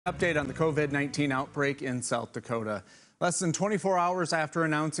Update on the COVID-19 outbreak in South Dakota. Less than 24 hours after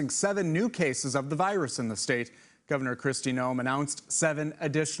announcing 7 new cases of the virus in the state, Governor Noem announced 7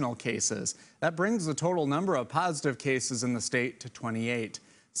 additional cases. That brings the total number of positive cases in the state to 28.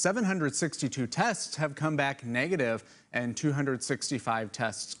 762 tests have come back negative and 265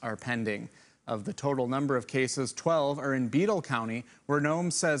 tests are pending. Of the total number of cases, 12 are in Beadle County, where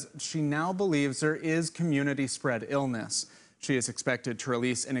Noem says she now believes there is community spread illness. She is expected to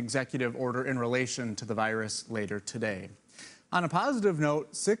release an executive order in relation to the virus later today. On a positive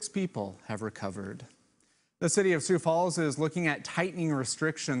note, 6 people have recovered. The city of Sioux Falls is looking at tightening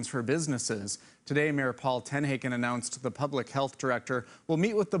restrictions for businesses. Today, Mayor Paul Tenhaken announced the public health director will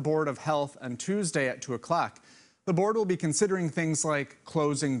meet with the Board of Health on Tuesday at 2 o'clock. The board will be considering things like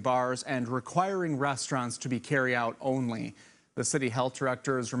closing bars and requiring restaurants to be carry-out only. The city health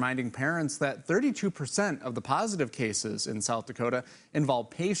director is reminding parents that 32% of the positive cases in South Dakota involve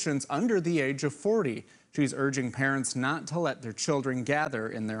patients under the age of 40. She's urging parents not to let their children gather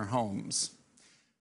in their homes.